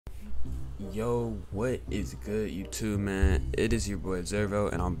Yo, what is good, YouTube, man? It is your boy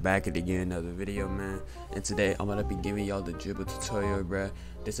Zervo, and I'm back at again another video, man. And today I'm gonna be giving y'all the dribble tutorial, bruh.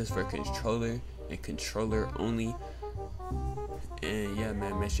 This is for controller and controller only. And yeah,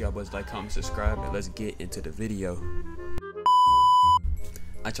 man, make sure y'all boys like, comment, subscribe, and let's get into the video.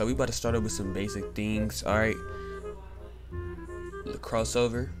 Alright, y'all, we about to start off with some basic things. Alright, the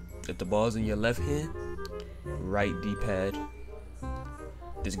crossover. If the ball's in your left hand, right D-pad.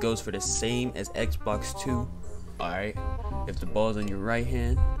 This goes for the same as Xbox 2. Alright, if the ball's on your right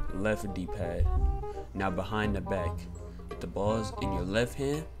hand, left D-pad. Now behind the back, if the ball's in your left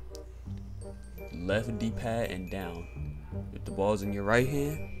hand, left D-pad and down. If the ball's in your right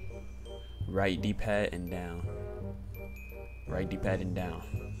hand, right D-pad and down. Right D-pad and down.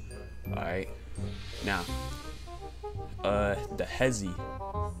 Alright, now the hezzy,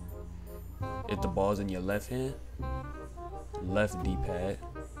 if the ball's in your left hand, left D-pad.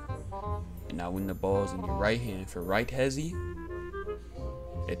 And now when the ball's in your right hand for right hezzy,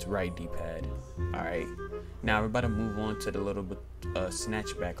 it's right D-pad. Alright, now we're about to move on to the little bit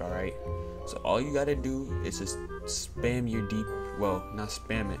snatch back. Alright, so all you gotta do is just spam your not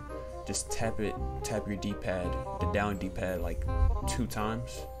spam it, just tap your D-pad, the down D-pad, like 2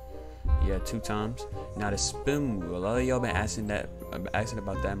 times. Yeah, 2 times. Now the spin move, a lot of y'all been asking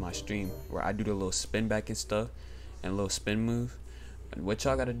about that in my stream, where I do the little spin back and stuff and a little spin move. And what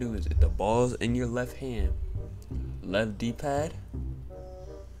y'all gotta do is, if the ball's in your left hand, left D-pad,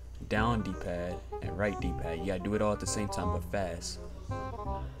 down D-pad, and right D-pad. You gotta do it all at the same time, but fast.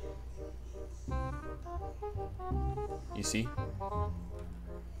 You see?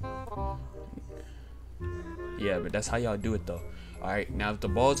 Yeah, but that's how y'all do it though. Alright, now if the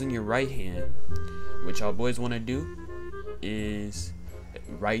ball's in your right hand, what y'all boys wanna do is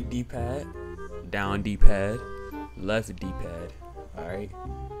right D-pad, down D-pad, left D-pad. Alright,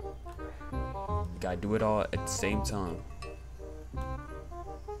 you gotta do it all at the same time.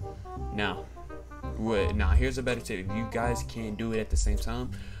 Now here's a better tip. If you guys can't do it at the same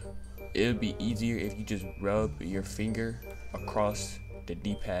time, it would be easier if you just rub your finger across the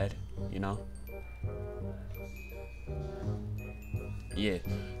D-pad, you know. Yeah,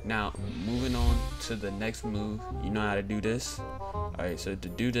 now moving on to the next move, you know how to do this. Alright, so to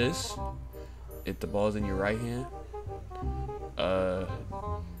do this, if the ball's in your right hand,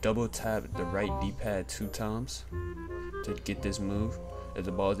 double tap the right D-pad 2 times to get this move. If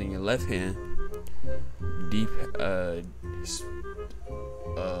the ball's in your left hand,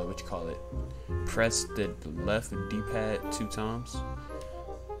 press the left D-pad 2 times.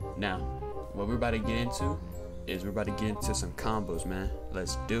 Now, what we're about to get into is some combos, man.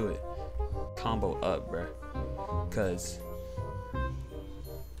 Let's do it. Combo up, bruh. Cause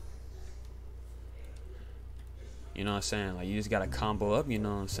you know what I'm saying? Like, you just gotta combo up, you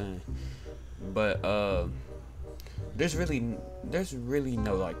know what I'm saying? But there's really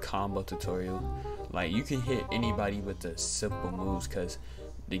no like combo tutorial. Like, you can hit anybody with the simple moves, cause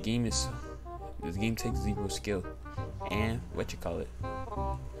this game takes 0 skill. And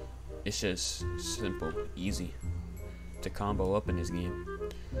it's just simple, easy to combo up in this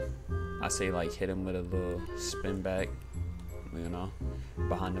game. I say, like, hit him with a little spin back, you know,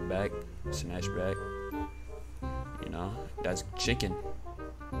 behind the back, snatch back. You know, that's chicken.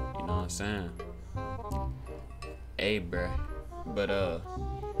 You know what I'm saying? Hey, bruh. But I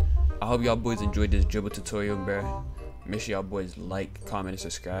hope y'all boys enjoyed this dribble tutorial, bruh. Make sure y'all boys like, comment, and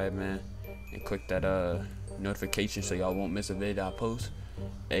subscribe, man. And click that notification so y'all won't miss a video I post.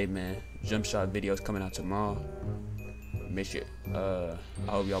 Hey, man, jump shot videos coming out tomorrow. Make sure I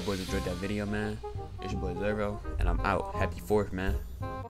hope y'all boys enjoyed that video, man. It's your boy Zero, and I'm out. Happy 4th, man.